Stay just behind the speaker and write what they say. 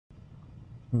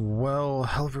Well,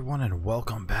 hello everyone and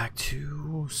welcome back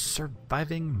to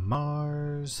Surviving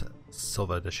Mars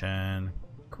Silva Edition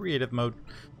Creative Mode.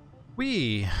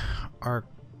 We are...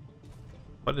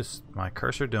 What is my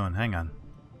cursor doing? Hang on.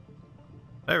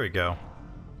 There we go.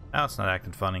 Now it's not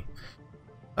acting funny.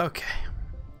 Okay.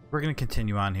 We're going to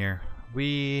continue on here.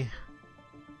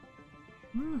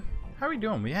 How are we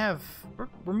doing?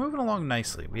 We're moving along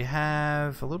nicely. We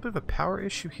have a little bit of a power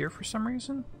issue here for some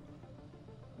reason.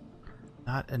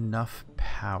 Not enough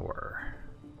power.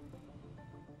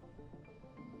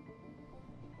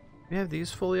 We have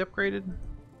these fully upgraded?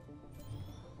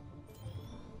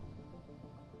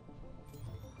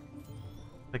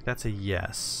 Like that's a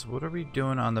yes. What are we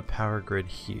doing on the power grid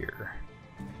here?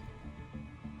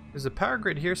 Because the power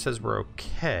grid here says we're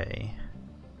okay.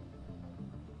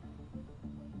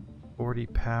 40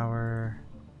 power.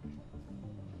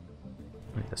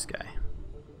 Look at this guy.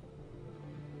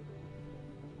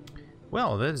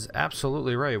 Well, that is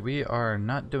absolutely right. We are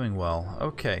not doing well.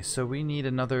 Okay, so we need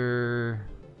another...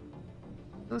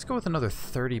 Let's go with another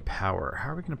 30 power.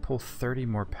 How are we going to pull 30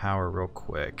 more power real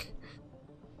quick?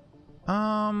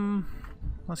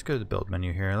 Let's go to the build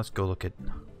menu here. Let's go look at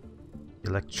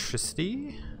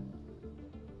electricity.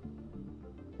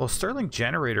 Well, Stirling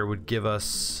generator would give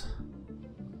us...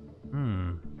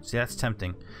 See, that's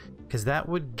tempting. Because that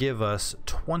would give us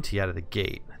 20 out of the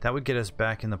gate. That would get us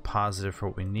back in the positive for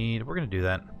what we need. We're going to do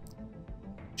that.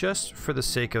 Just for the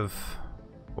sake of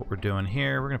what we're doing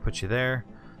here, we're going to put you there.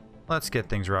 Let's get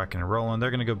things rocking and rolling. They're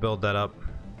going to go build that up.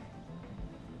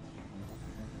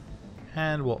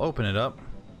 And we'll open it up.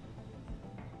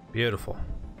 Beautiful.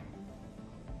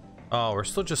 Oh, we're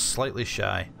still just slightly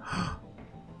shy.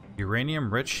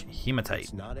 Uranium-rich hematite.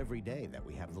 It's not every day that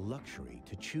we have the luxury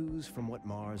to choose from what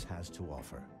Mars has to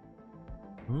offer.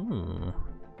 Ooh.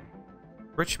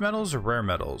 Rich metals or rare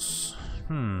metals?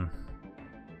 I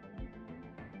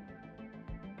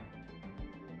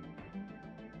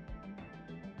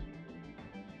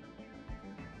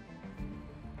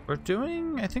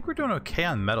think we're doing okay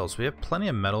on metals. We have plenty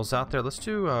of metals out there. Let's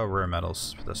do rare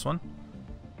metals for this one.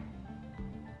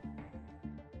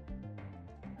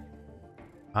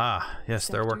 Ah, yes,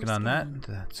 they're working on that.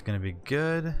 That's going to be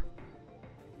good.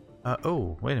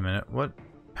 Oh, wait a minute. What?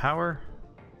 Power?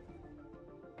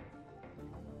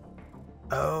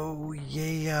 Oh,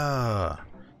 yeah.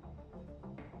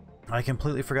 I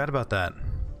completely forgot about that.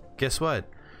 Guess what?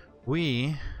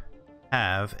 We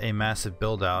have a massive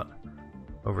build out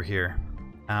over here.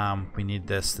 We need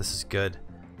this. This is good.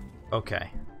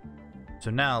 Okay.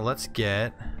 So now let's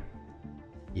get...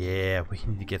 Yeah, we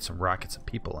need to get some rockets and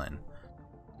people in.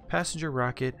 Passenger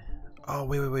rocket. Oh,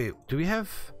 wait. Do we have...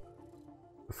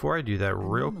 Before I do that,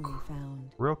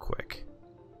 real quick.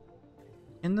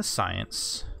 In the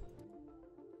science...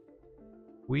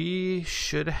 We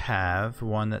should have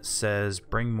one that says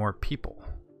bring more people.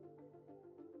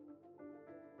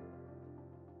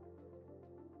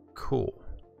 Cool.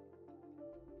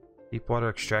 Deep water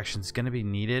extraction is going to be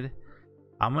needed.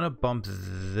 I'm going to bump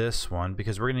this one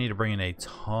because we're going to need to bring in a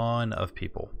ton of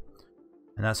people.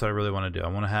 And that's what I really want to do. I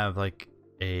want to have like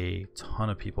a ton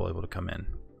of people able to come in.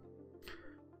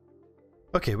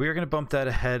 Okay, we are going to bump that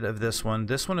ahead of this one.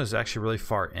 This one is actually really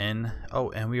far in.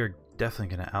 Oh, and we are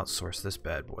definitely going to outsource this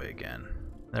bad boy again.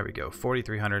 There we go,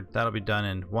 4,300. That'll be done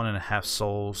in 1.5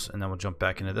 souls, and then we'll jump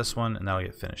back into this one, and that'll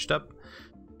get finished up.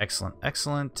 Excellent,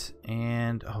 excellent.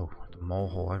 And oh, the mole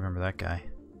hole. I remember that guy.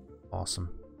 Awesome.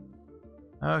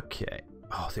 Okay.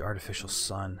 Oh, the artificial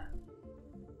sun.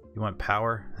 You want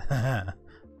power?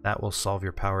 That will solve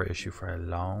your power issue for a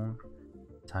long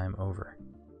time over.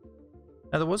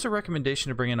 Now, there was a recommendation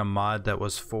to bring in a mod that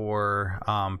was for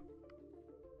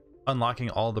unlocking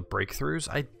all the breakthroughs.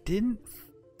 I didn't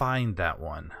find that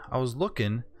one. I was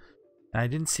looking and I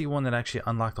didn't see one that actually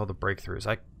unlocked all the breakthroughs.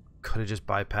 I could have just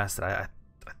bypassed it. I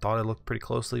thought I looked pretty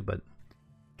closely, but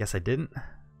I guess I didn't.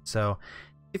 So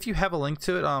if you have a link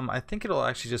to it, I think it'll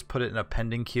actually just put it in a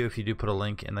pending queue if you do put a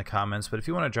link in the comments. But if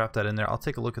you want to drop that in there, I'll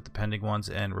take a look at the pending ones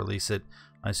and release it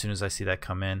as soon as I see that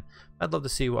come in. I'd love to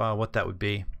see what that would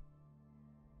be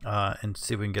and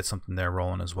see if we can get something there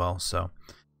rolling as well. So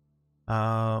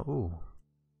ooh.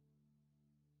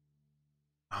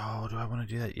 Oh, do I want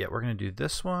to do that? Yeah, we're going to do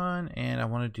this one, and I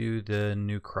want to do the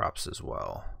new crops as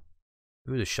well.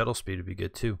 Ooh, the shuttle speed would be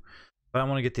good too. But I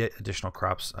want to get the additional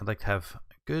crops. I'd like to have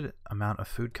a good amount of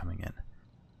food coming in.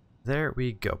 There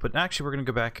we go. But actually, we're going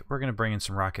to go back. We're going to bring in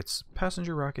some rockets.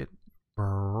 Passenger rocket.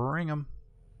 Bring them.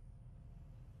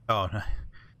 Oh, no.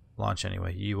 Launch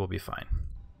anyway. You will be fine.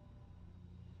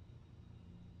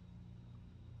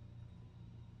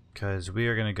 because we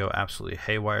are going to go absolutely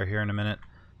haywire here in a minute.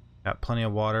 Got plenty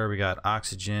of water. We got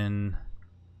oxygen.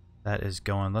 That is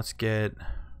going. Let's get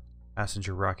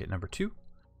passenger rocket number 2.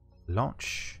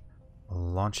 Launch.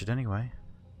 Launch it anyway.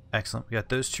 Excellent. We got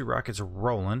those 2 rockets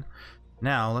rolling.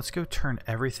 Now let's go turn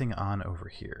everything on over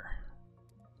here.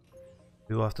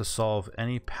 We will have to solve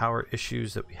any power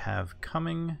issues that we have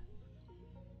coming.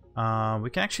 We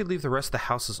can actually leave the rest of the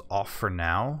houses off for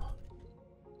now.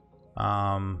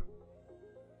 Oh,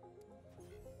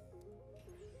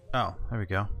 there we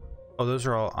go. Oh, those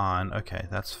are all on. Okay,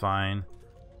 that's fine.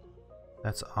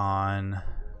 That's on.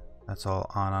 That's all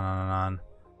on.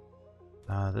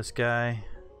 This guy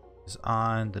is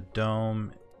on. The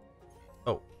dome,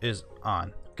 oh, is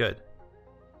on. Good.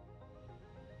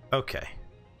 Okay.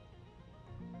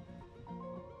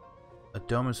 A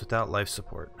dome is without life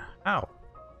support. How?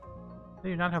 How do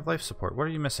you not have life support? What are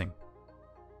you missing?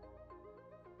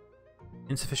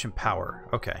 Insufficient power.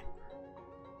 Okay.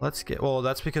 Let's get... Well,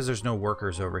 that's because there's no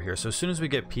workers over here. So as soon as we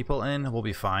get people in, we'll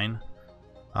be fine.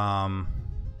 Oh,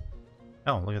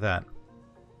 look at that.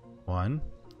 1,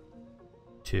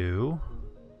 2.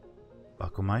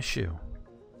 Buckle my shoe.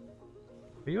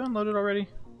 Are you unloaded already?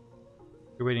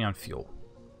 You're waiting on fuel.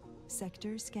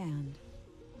 Sector scanned.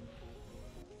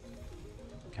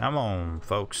 Come on,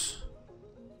 folks.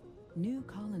 New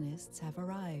colonists have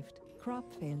arrived.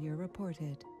 Crop failure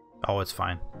reported. Oh, it's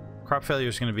fine. Crop failure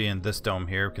is going to be in this dome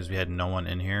here because we had no one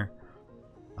in here.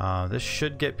 This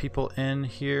should get people in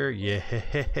here.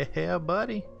 Yeah,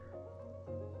 buddy.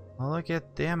 Oh, look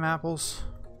at damn apples.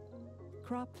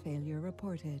 Crop failure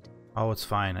reported. Oh, it's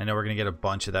fine. I know we're going to get a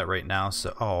bunch of that right now.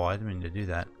 So, oh, I didn't mean to do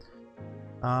that.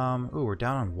 Ooh, we're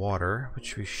down on water,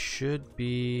 which we should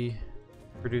be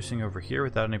producing over here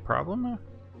without any problem.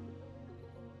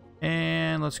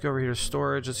 And let's go over here to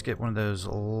storage. Let's get one of those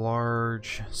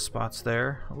large spots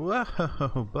there.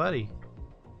 Whoa, buddy.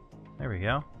 There we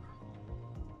go.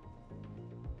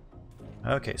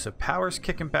 Okay, so power's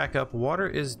kicking back up. Water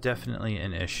is definitely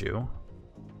an issue.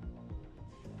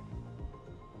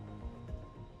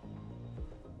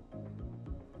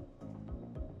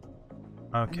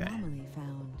 Okay. Anomaly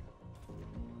found.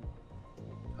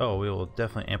 Oh, we will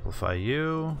definitely amplify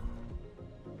you.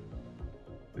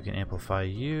 We can amplify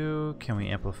you. Can we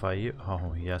amplify you?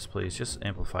 Oh, yes, please. Just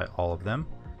amplify all of them.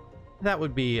 That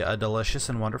would be delicious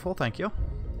and wonderful. Thank you.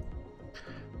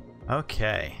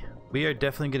 Okay. We are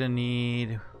definitely going to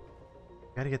need...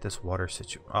 Got to get this water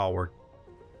situation... Oh, we're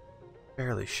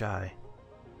fairly shy.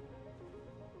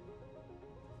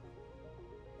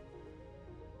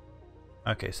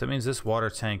 Okay, so that means this water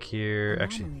tank here...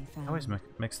 Actually, I always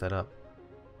mix that up.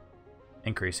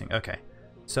 Increasing. Okay.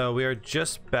 So we are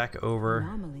just back over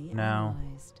now.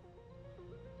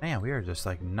 Man, we are just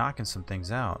like knocking some things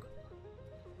out.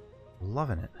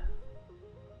 Loving it.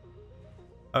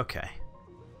 Okay.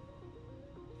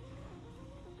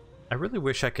 I really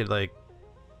wish I could like...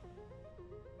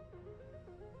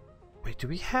 Wait, do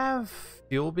we have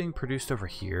fuel being produced over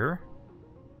here?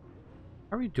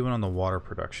 How are we doing on the water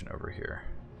production over here?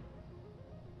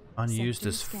 Unused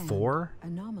is 4?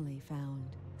 Anomaly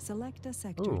found. Select a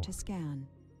sector to scan.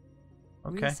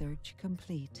 Okay. Research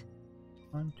complete.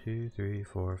 1, 2, 3,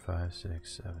 4, 5,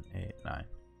 6, 7, 8, 9.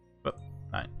 Oh,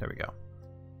 9. There we go.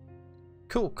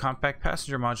 Cool. Compact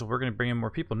passenger module. We're going to bring in more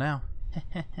people now.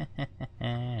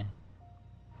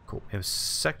 Cool. We have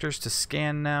sectors to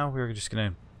scan now. We're just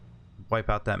going to wipe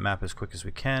out that map as quick as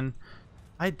we can.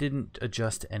 I didn't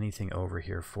adjust anything over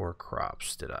here for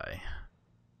crops, did I?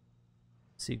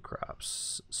 Seed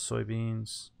crops.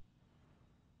 Soybeans.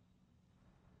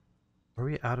 Are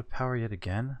we out of power yet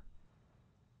again?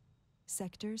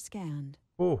 Sector scanned.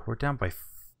 Oh, we're down by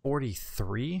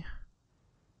 43?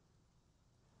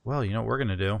 Well, you know what we're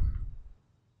gonna do?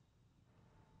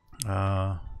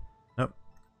 Nope.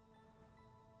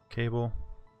 Cable.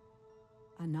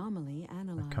 Anomaly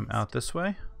analyzed. Come out this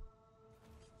way.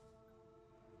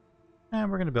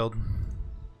 And we're gonna build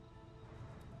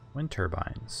wind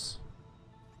turbines.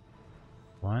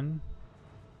 1,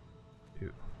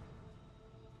 2,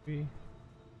 3,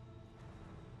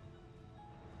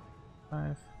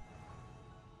 5,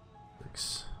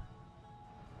 6.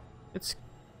 It's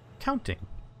counting.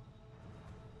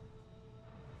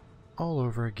 All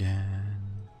over again.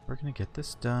 We're gonna get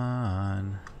this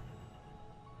done.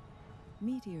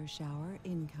 Meteor shower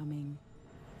incoming.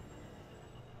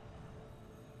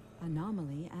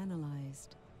 Anomaly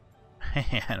analyzed.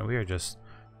 Man, we are just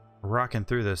rocking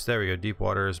through this. There we go. Deep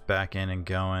water is back in and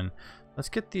going. Let's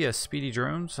get the speedy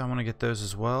drones. I want to get those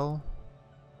as well.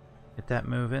 Get that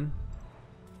moving.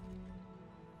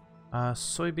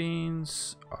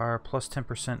 Soybeans are plus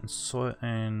 10% in soy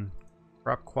and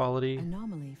crop quality.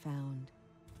 Anomaly found.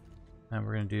 And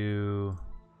we're gonna do,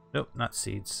 nope, not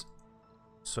seeds.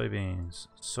 Soybeans,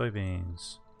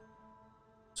 soybeans,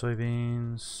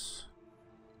 soybeans.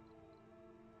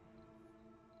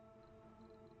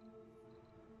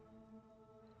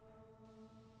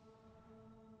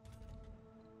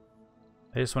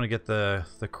 I just want to get the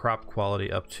crop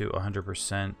quality up to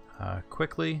 100%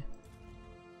 quickly.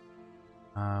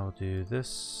 We'll do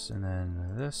this and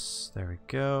then this. There we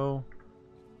go.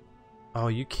 Oh,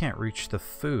 you can't reach the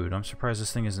food. I'm surprised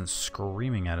this thing isn't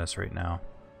screaming at us right now.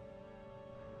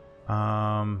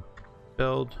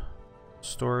 Build,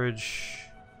 storage,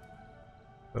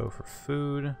 go for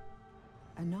food.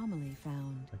 Anomaly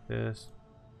found. Like this.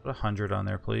 Put 100 on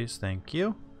there, please. Thank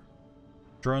you.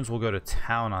 Drones will go to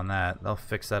town on that. They'll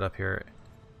fix that up here.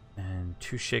 And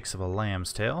 2 shakes of a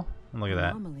lamb's tail. And look at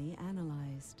that. Anomaly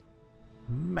analyzed.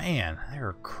 Man,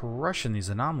 they're crushing these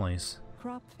anomalies.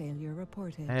 Crop failure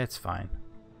reported. It's fine.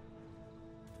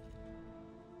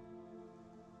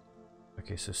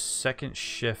 Okay, so second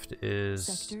shift is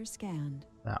Sector scanned.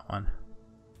 that one.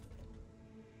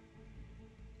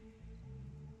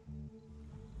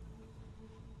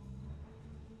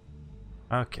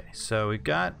 Okay, so we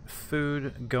got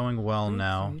food going well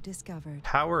now. Discovered.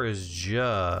 Power is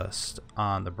just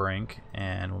on the brink,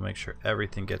 and we'll make sure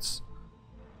everything gets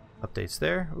updates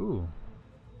there. Ooh.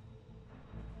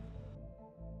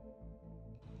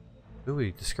 Ooh,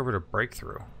 we discovered a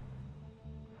breakthrough.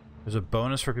 There's a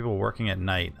bonus for people working at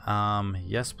night.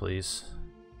 Yes, please.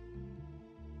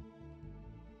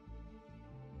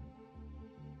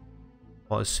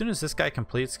 Well, as soon as this guy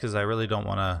completes, because I really don't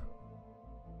want to...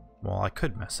 Well, I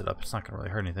could mess it up. It's not going to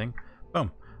really hurt anything.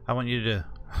 Boom. I want you to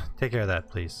take care of that,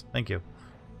 please. Thank you.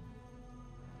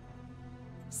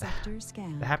 Sector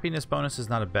scan. The happiness bonus is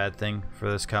not a bad thing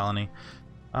for this colony.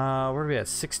 Where are we at?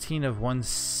 16 of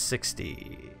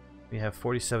 160. We have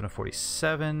 47 of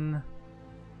 47.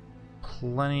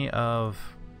 Plenty of...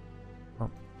 Oh.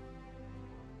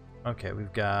 Okay,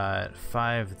 we've got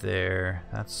 5 there.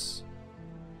 That's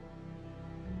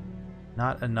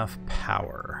not enough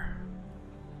power.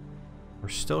 We're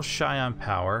still shy on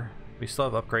power. We still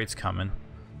have upgrades coming.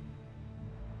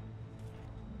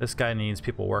 This guy needs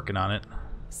people working on it.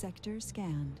 Sector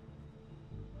scanned.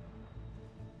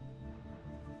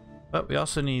 But we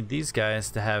also need these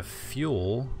guys to have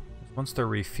fuel. Once they're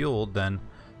refueled, then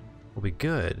we'll be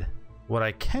good. What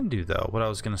I can do, though, what I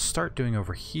was going to start doing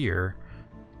over here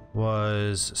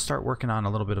was start working on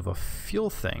a little bit of a fuel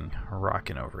thing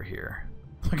rocking over here.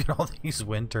 Look at all these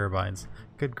wind turbines.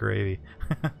 Good gravy.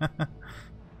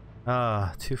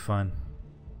 Ah, too fun.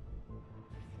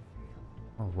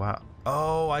 Oh, wow.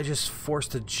 Oh, I just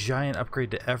forced a giant upgrade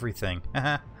to everything.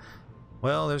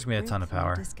 Well, there's going to be a ton of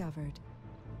power. Discovered.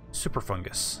 Super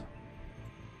fungus.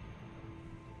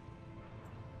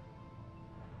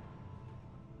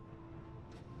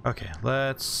 Okay,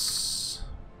 let's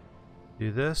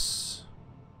do this.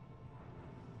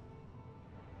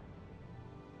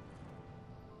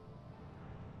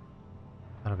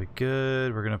 That'll be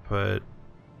good. We're gonna put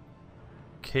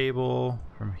cable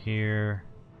from here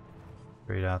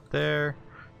straight out there.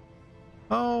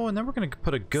 Oh, and then we're gonna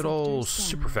put a good old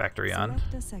super factory on.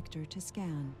 Select a sector to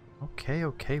scan. Okay,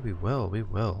 okay, we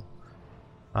will.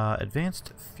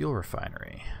 Advanced fuel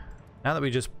refinery. Now that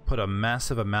we just put a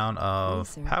massive amount of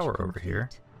Research power over complete. here,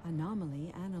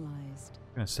 Anomaly analyzed.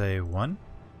 I'm gonna say 1,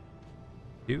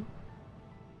 2,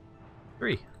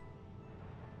 3.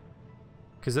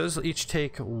 Because those each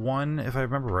take 1, if I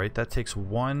remember right, that takes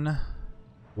 1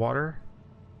 water,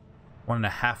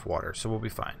 1.5 water, so we'll be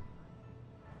fine.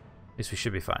 At least we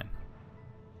should be fine.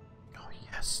 Oh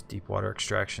yes, deep water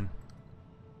extraction.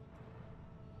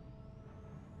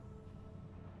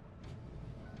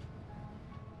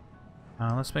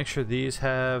 Let's make sure these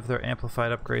have their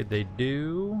amplified upgrade. They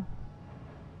do.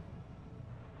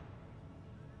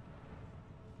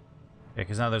 Yeah,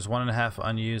 because now there's 1.5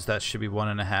 unused. That should be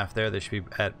 1.5 there. They should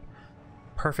be at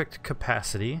perfect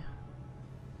capacity.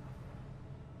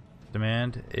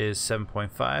 Demand is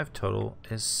 7.5. Total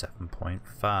is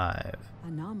 7.5.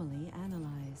 Anomaly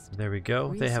analyzed. There we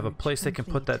go. They have a place they can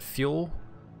put that fuel,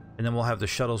 and then we'll have the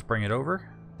shuttles bring it over.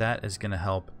 That is going to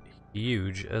help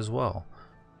huge as well.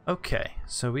 Okay,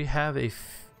 so we have a...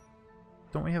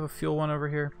 Don't we have a fuel one over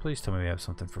here? Please tell me we have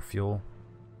something for fuel.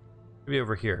 Maybe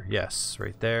over here. Yes,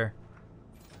 right there.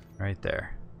 Right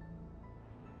there.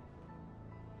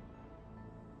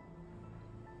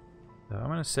 So I'm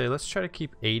going to say let's try to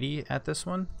keep 80 at this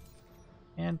one.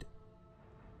 And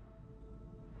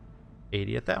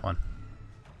 80 at that one.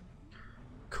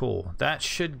 Cool. That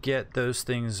should get those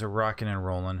things rocking and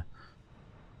rolling.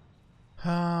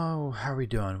 Oh, how are we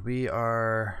doing? We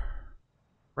are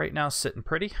right now sitting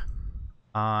pretty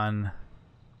on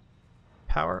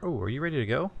power. Oh, are you ready to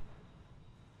go?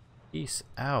 Peace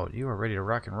out. You are ready to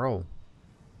rock and roll.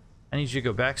 I need you to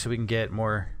go back so we can get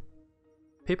more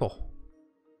people.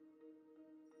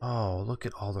 Oh, look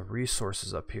at all the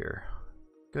resources up here.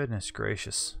 Goodness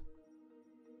gracious.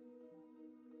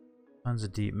 Tons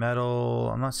of deep metal.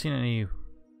 I'm not seeing any.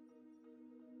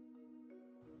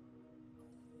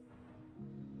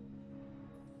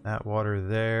 That water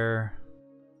there.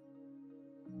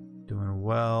 Doing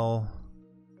well.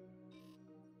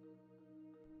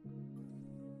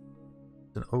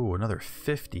 Oh, another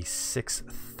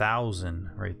 56,000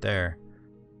 right there.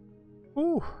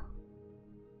 Ooh.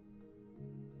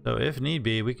 So if need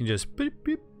be, we can just beep,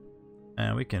 beep,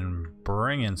 and we can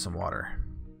bring in some water.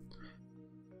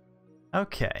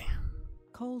 Okay.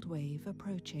 Cold wave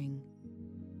approaching.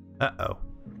 Uh-oh.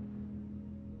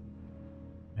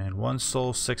 And 1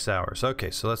 soul, 6 hours. Okay,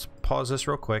 so let's pause this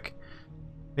real quick.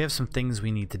 We have some things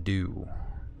we need to do.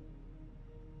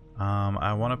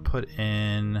 I want to put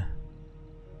in...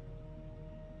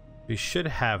 We should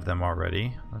have them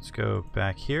already. Let's go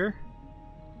back here.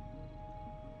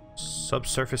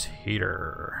 Subsurface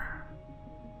heater.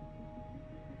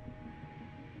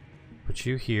 Put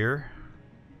you here.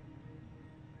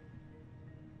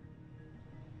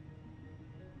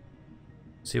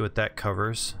 See what that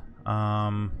covers.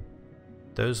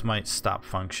 Those might stop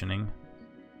functioning.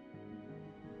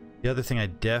 The other thing I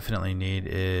definitely need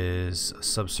is a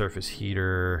subsurface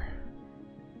heater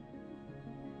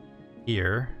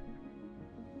here.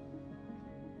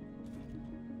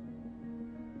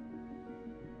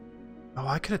 Oh,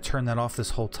 I could have turned that off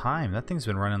this whole time. That thing's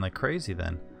been running like crazy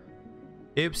then.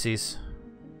 Oopsies.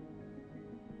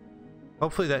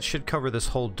 Hopefully that should cover this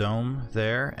whole dome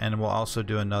there, and we'll also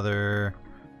do another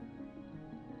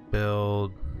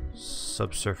build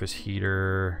subsurface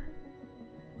heater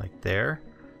like there.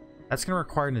 That's going to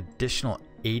require an additional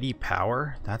 80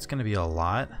 power. That's going to be a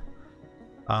lot.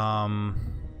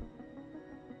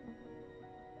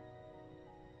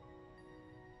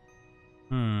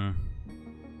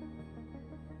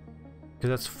 Because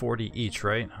that's 40 each,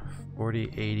 right?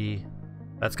 40, 80.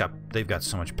 They've got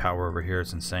so much power over here,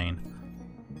 it's insane.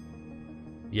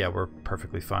 Yeah, we're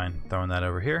perfectly fine throwing that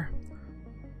over here.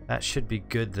 That should be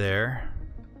good there.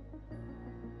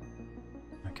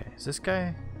 Okay, is this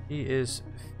guy? He is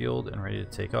fueled and ready to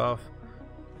take off.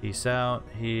 Peace out.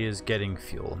 He is getting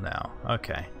fuel now.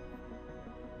 Okay.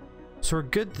 So we're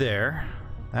good there.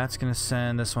 That's going to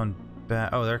send this one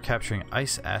back. Oh, they're capturing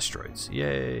ice asteroids.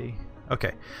 Yay.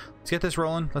 Okay. Let's get this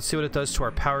rolling. Let's see what it does to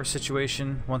our power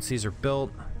situation once these are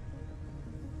built.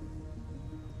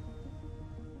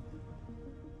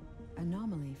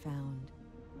 Anomaly found.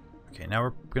 Okay, now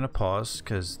we're going to pause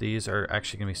because these are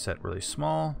actually going to be set really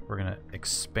small. We're going to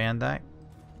expand that.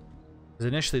 Because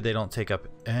initially they don't take up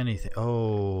anything.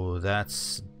 Oh,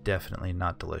 that's definitely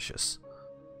not delicious.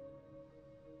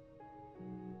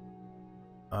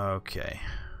 Okay.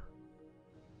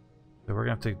 So we're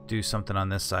going to have to do something on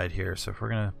this side here. So if we're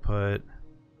going to put...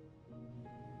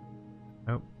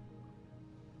 Oh. I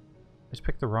just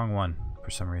picked the wrong one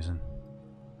for some reason.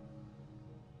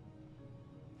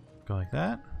 Go like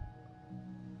that.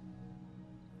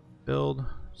 Build.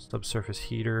 Subsurface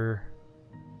heater.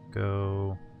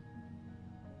 Go...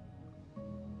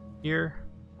 here.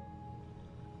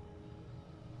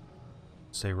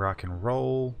 Say rock and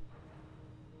roll.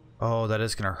 Oh, that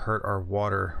is going to hurt our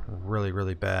water really,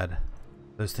 really bad.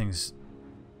 Those things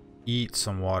eat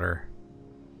some water.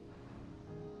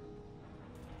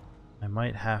 I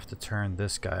might have to turn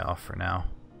this guy off for now.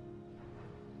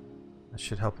 That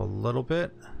should help a little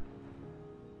bit.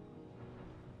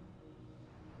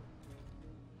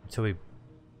 Until we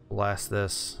blast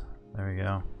this. There we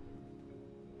go.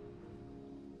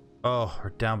 Oh, we're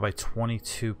down by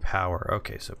 22 power.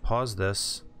 Okay, so pause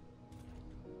this.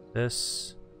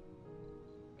 This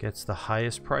gets the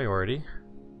highest priority.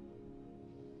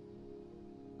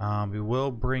 We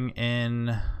will bring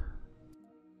in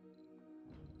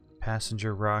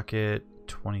passenger rocket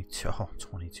 22. Oh,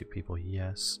 22 people,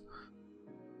 yes.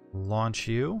 Launch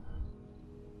you.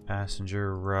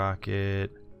 Passenger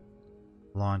rocket.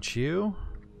 Launch you.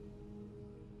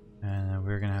 And then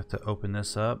we're gonna have to open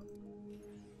this up.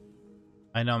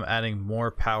 I know I'm adding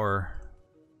more power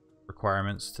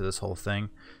requirements to this whole thing.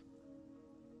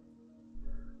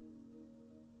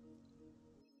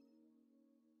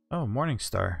 Oh,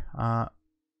 Morningstar.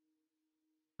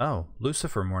 Oh,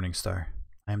 Lucifer Morningstar.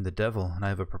 I am the devil, and I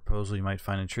have a proposal you might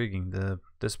find intriguing.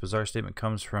 This bizarre statement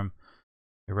comes from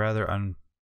a rather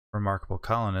unremarkable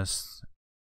colonist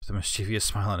with a mischievous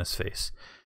smile on his face.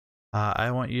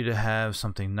 I want you to have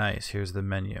something nice. Here's the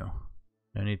menu.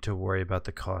 No need to worry about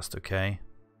the cost, okay?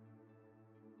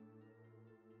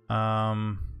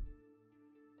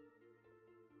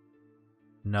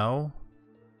 No?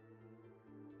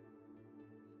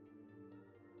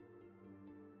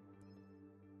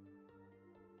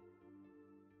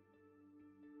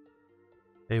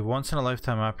 A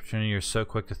once-in-a-lifetime opportunity. You're so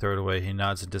quick to throw it away. He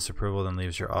nods in disapproval, then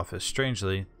leaves your office.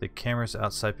 Strangely, the cameras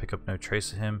outside pick up no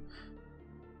trace of him,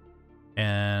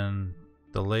 and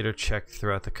the later check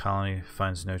throughout the colony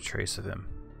finds no trace of him.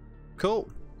 Cool.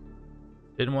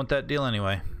 Didn't want that deal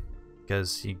anyway,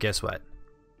 because guess what?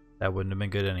 That wouldn't have been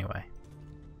good anyway.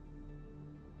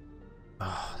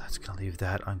 Oh, that's gonna leave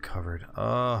that uncovered.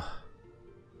 Oh.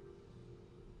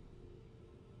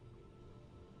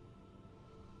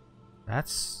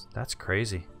 That's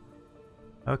crazy.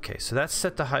 Okay, so that's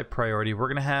set to high priority. We're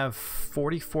gonna have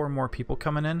 44 more people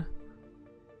coming in.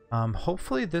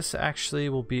 Hopefully this actually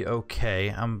will be okay.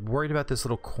 I'm worried about this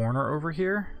little corner over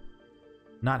here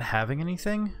not having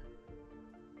anything,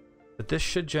 but this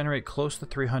should generate close to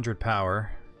 300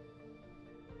 power.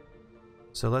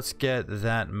 So let's get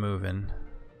that moving,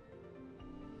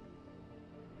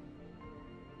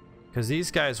 because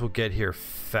these guys will get here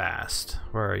fast.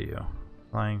 Where are you?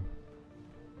 Flying.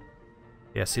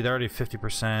 Yeah, see, they're already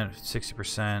 50%,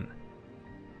 60%.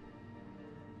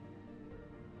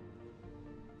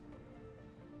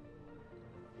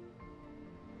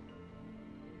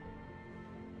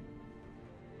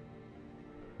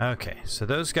 Okay, so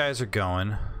those guys are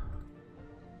going.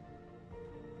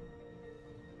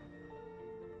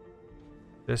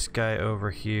 This guy over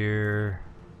here,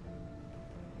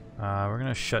 we're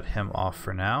gonna shut him off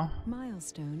for now.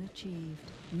 Milestone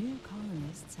achieved. New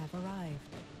colonists have arrived.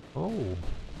 Oh,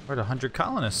 we're at 100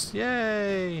 colonists.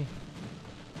 Yay!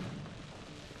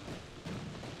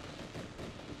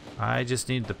 I just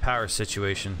need the power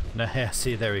situation. Yeah,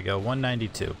 see, there we go.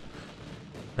 192.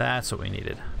 That's what we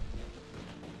needed.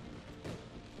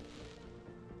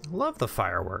 Love the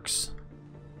fireworks.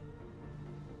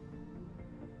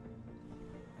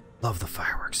 Love the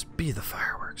fireworks. Be the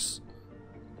fireworks.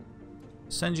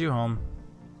 Send you home.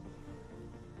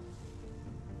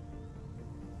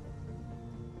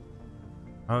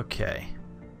 Okay.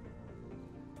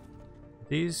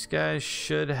 These guys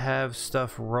should have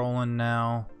stuff rolling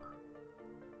now.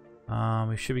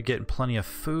 We should be getting plenty of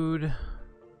food.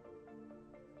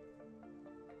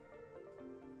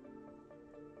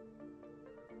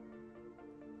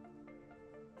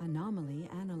 Anomaly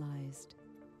analyzed.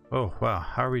 Oh, wow.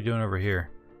 How are we doing over here?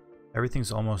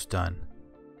 Everything's almost done.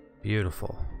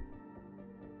 Beautiful.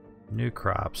 New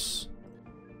crops.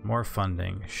 More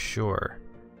funding. Sure.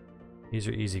 These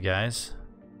are easy, guys.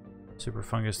 Super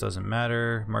fungus doesn't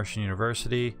matter. Martian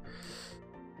University.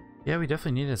 Yeah, we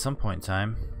definitely need it at some point in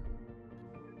time.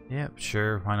 Yep,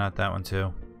 sure. Why not that one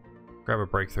too? Grab a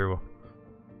breakthrough.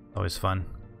 Always fun.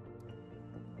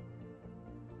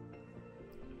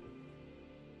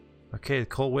 Okay, the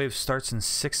cold wave starts in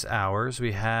 6 hours.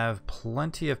 We have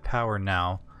plenty of power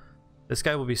now. This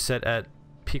guy will be set at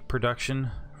peak production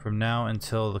from now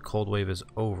until the cold wave is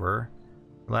over.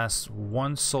 Lasts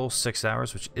 1 sol 6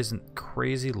 hours, which isn't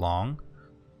crazy long.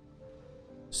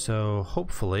 So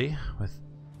hopefully,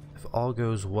 if all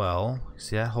goes well,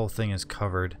 see, that whole thing is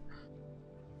covered.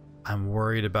 I'm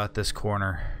worried about this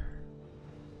corner.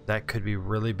 That could be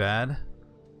really bad.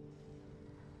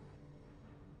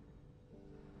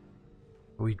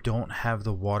 We don't have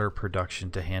the water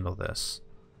production to handle this.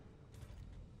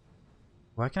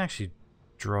 Well, I can actually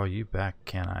draw you back,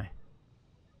 can I?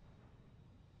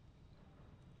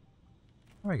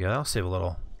 There we go. That'll save a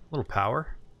little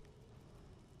power.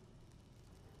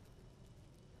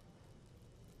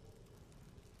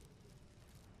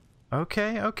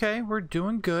 Okay, okay, we're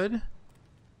doing good.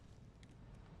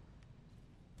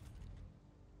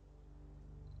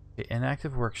 Okay,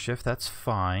 inactive work shift, that's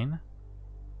fine.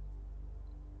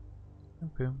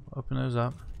 Okay, open those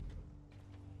up.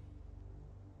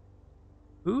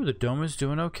 Ooh, the dome is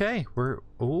doing okay. We're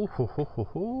ooh ho ho ho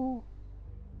ho.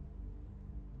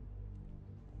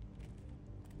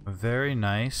 Very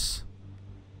nice.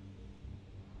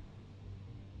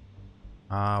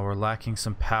 We're lacking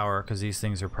some power because these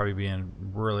things are probably being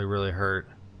really hurt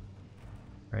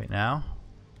right now.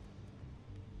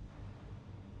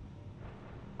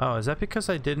 Oh, is that because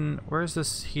I didn't... Where's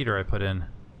this heater I put in?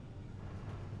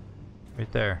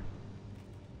 Right there.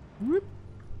 Whoop.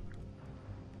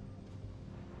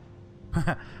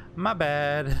 My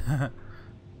bad.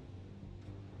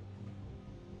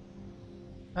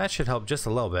 That should help just a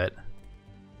little bit.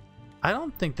 I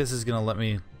don't think this is gonna let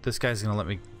me... This guy's gonna let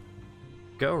me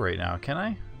go right now, can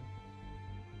I?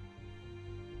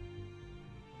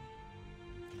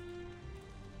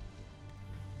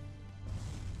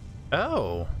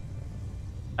 Oh.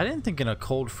 I didn't think in a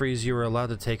cold freeze you were allowed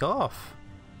to take off.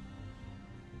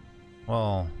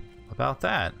 Well, about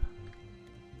that.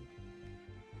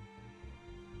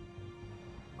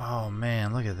 Oh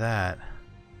man, look at that.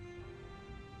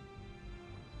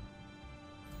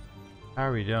 How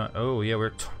are we doing? Oh yeah,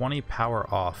 we're 20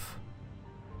 power off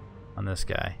on this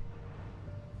guy.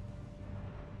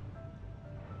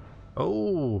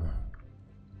 Oh.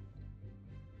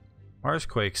 Mars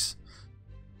quakes.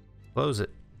 Close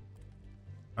it.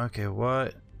 Okay,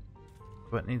 what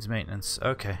needs maintenance?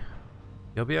 Okay.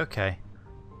 You'll be okay.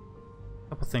 A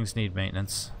couple things need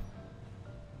maintenance.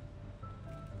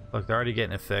 Look, they're already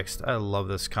getting it fixed. I love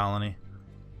this colony.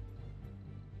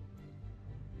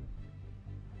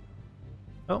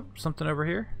 Oh, something over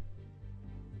here.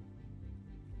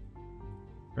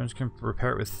 Drones can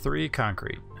repair it with 3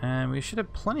 concrete. And we should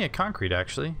have plenty of concrete,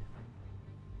 actually.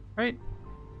 Right?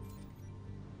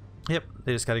 Yep,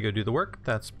 they just got to go do the work.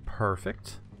 That's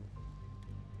perfect.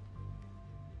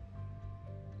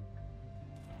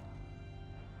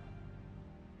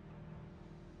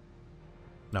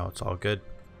 No, it's all good.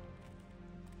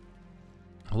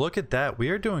 Look at that. We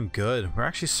are doing good. We're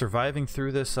actually surviving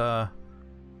through this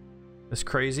this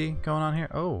crazy going on here.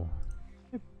 Oh.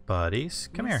 Hey, buddies.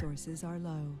 Come here. Resources are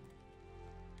low.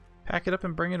 Pack it up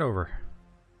and bring it over.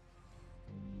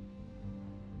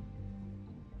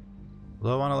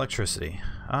 Low on electricity.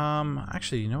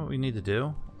 Actually, you know what we need to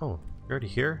do? Oh, you're already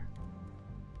here?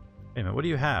 Wait a minute, what do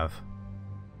you have?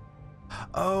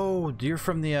 Oh, you're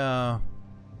from the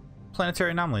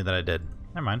planetary anomaly that I did.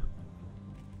 Never mind.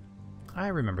 I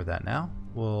remember that now.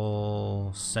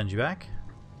 We'll send you back.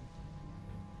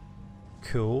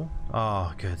 Cool.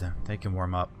 Oh, good then. They can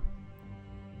warm up.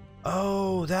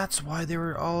 Oh, that's why they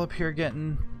were all up here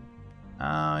getting...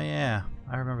 Oh, yeah.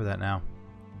 I remember that now.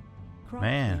 Crop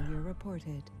Man. failure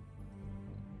reported.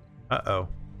 Uh-oh.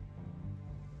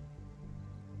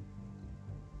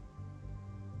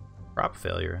 Crop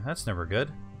failure. That's never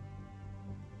good.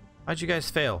 Why'd you guys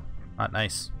fail? Not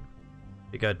nice.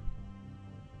 Be good.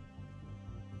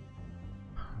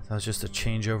 That was just a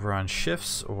changeover on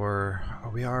shifts, or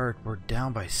we're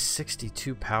down by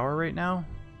 62 power right now?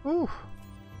 Ooh.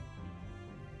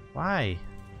 Why?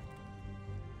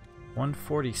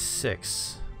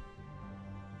 146.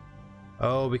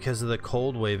 Oh, because of the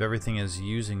cold wave, everything is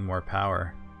using more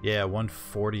power. Yeah,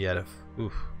 140 out of...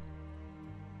 Oof.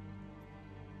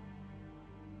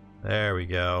 There we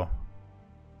go.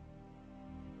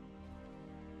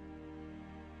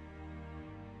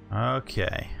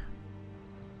 Okay.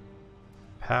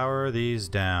 Power these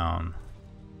down.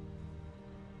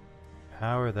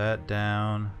 Power that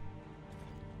down.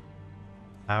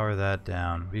 Power that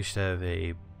down. We should have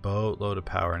a boatload of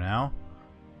power now.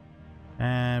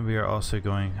 And we are also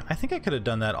going... I think I could have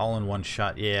done that all in one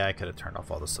shot. Yeah, I could have turned off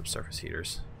all the subsurface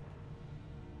heaters.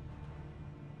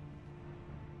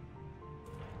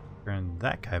 Turn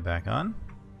that guy back on.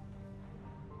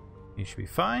 He should be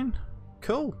fine.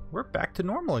 Cool. We're back to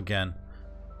normal again.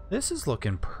 This is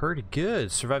looking pretty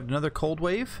good. Survived another cold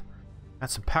wave. Got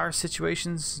some power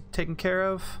situations taken care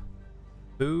of.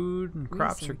 Food and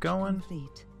crops are going.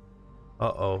 Complete.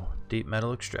 Uh-oh. Deep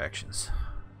metal extractions.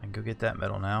 I can go get that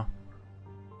metal now.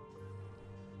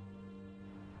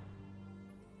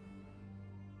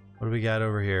 What do we got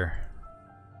over here?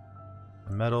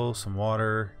 Some metal, some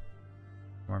water,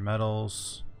 more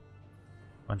metals,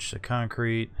 bunch of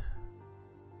concrete.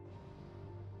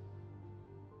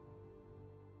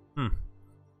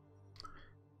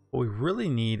 What we really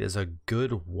need is a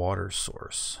good water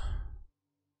source.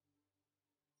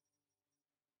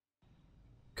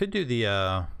 Could do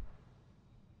the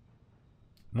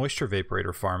moisture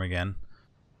evaporator farm again.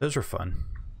 Those are fun.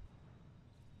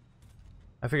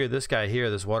 I figured this guy here,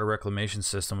 this water reclamation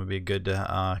system, would be good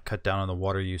to cut down on the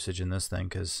water usage in this thing,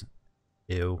 because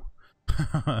ew.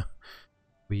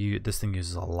 This thing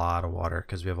uses a lot of water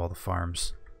because we have all the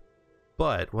farms.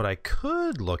 But what I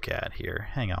could look at here,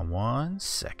 hang on one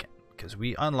second, because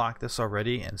we unlocked this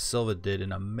already and Silva did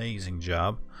an amazing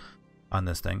job on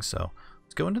this thing. So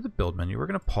let's go into the build menu. We're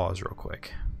going to pause real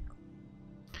quick.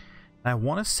 And I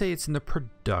want to say it's in the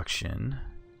production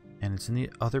and it's in the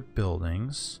other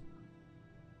buildings.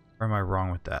 Or am I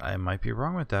wrong with that? I might be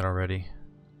wrong with that already.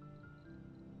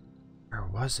 Where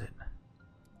was it?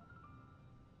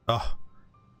 Oh,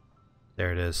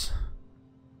 there it is.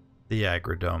 The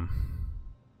Agridome.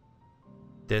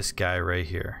 This guy right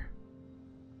here.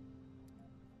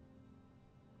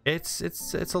 It's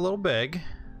a little big,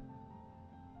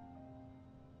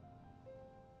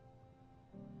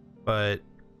 but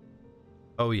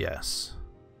oh yes,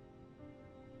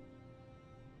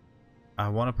 I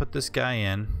want to put this guy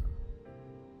in.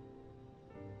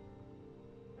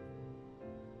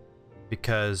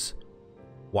 because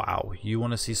wow, you want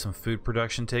to see some food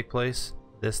production take place?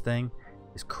 This thing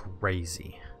is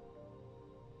crazy.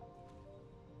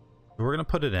 We're gonna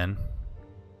put it in.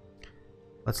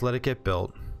 Let's let it get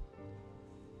built.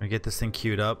 We get this thing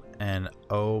queued up, and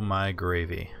oh my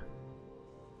gravy.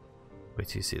 Wait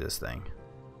till you see this thing.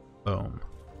 Boom.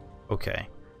 Okay.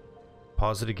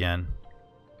 Pause it again,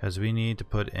 because we need to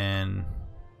put in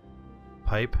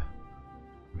pipe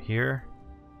from here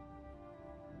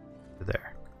to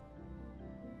there.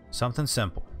 Something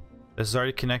simple. This is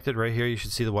already connected right here. You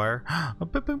should see the wire. Oh,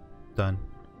 boop, boop. Done.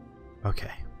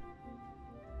 Okay.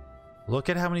 Look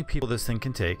at how many people this thing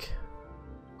can take.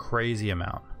 Crazy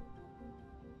amount.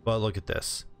 But look at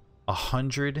this.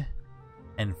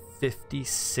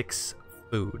 156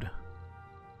 food.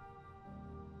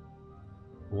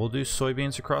 We'll do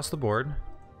soybeans across the board.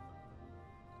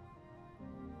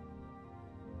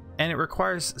 And it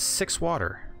requires 6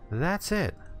 water. That's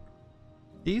it.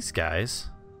 These guys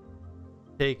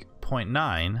take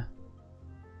 0.9,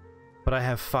 but I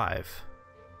have 5.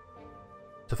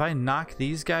 So if I knock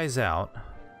these guys out,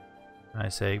 I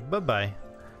say bye-bye.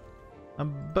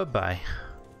 Bye-bye.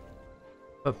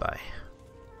 Bye-bye.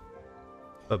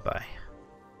 Bye-bye.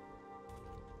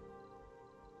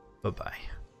 Bye-bye.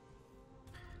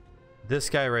 This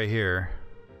guy right here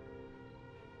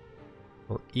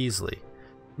will easily.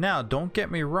 Now, don't get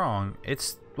me wrong.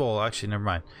 It's, well, actually, never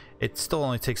mind. It still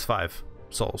only takes 5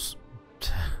 souls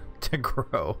to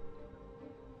grow,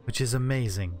 which is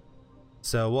amazing.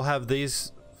 So we'll have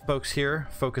these folks here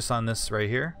focus on this right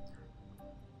here.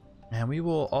 And we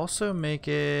will also make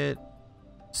it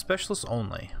specialist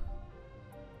only.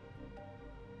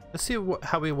 Let's see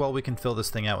how well we can fill this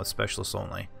thing out with specialists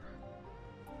only.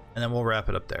 And then we'll wrap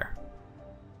it up there.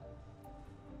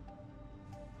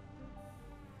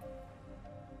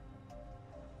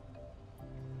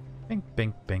 Bink,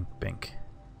 bink, bink, bink.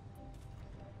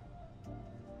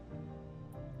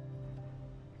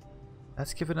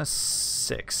 That's given us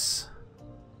 6.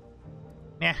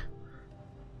 Yeah.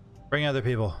 Bring other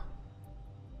people.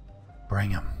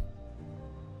 Bring them.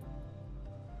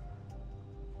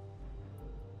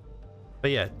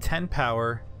 But yeah, 10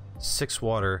 power, 6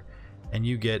 water, and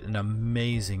you get an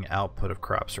amazing output of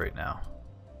crops right now.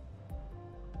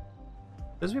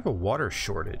 Does we have a water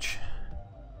shortage?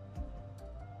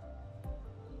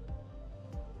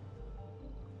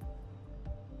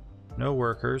 No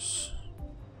workers.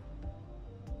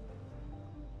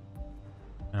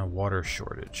 And a water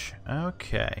shortage.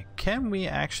 Okay. Can we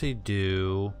actually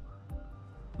do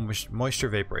moisture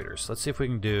evaporators? Let's see if we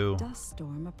can do... Dust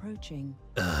storm approaching.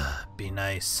 Be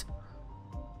nice.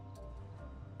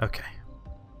 Okay.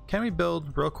 Can we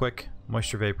build, real quick,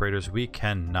 moisture evaporators? We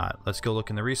cannot. Let's go look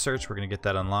in the research. We're going to get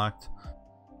that unlocked.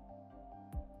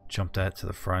 Jump that to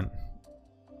the front.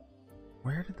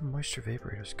 Where did the moisture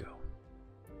evaporators go?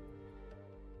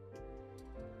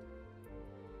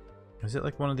 Is it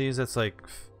like one of these that's like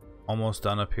almost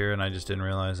done up here and I just didn't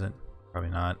realize it?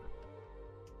 Probably not.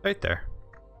 Right there.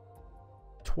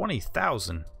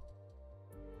 20,000.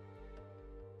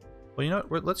 Well, you know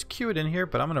what? Let's queue it in here,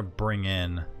 but I'm going to bring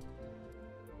in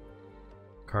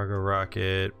cargo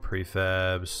rocket,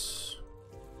 prefabs.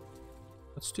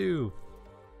 Let's do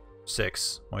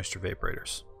 6 moisture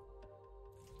evaporators.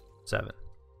 7.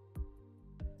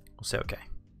 We'll say okay.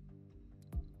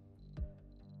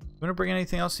 Want to bring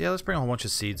anything else? Yeah, let's bring a whole bunch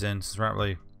of seeds in since we're not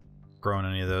really growing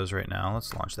any of those right now.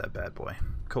 Let's launch that bad boy.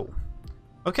 Cool.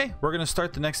 Okay, we're going to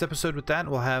start the next episode with that.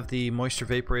 We'll have the moisture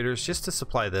evaporators just to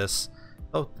supply this.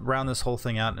 They'll round this whole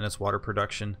thing out in its water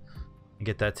production and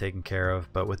get that taken care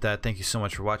of. But with that, thank you so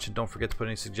much for watching. Don't forget to put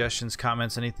any suggestions,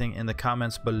 comments, anything in the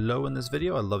comments below in this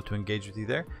video. I'd love to engage with you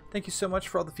there. Thank you so much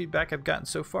for all the feedback I've gotten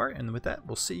so far. And with that,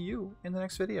 we'll see you in the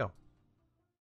next video.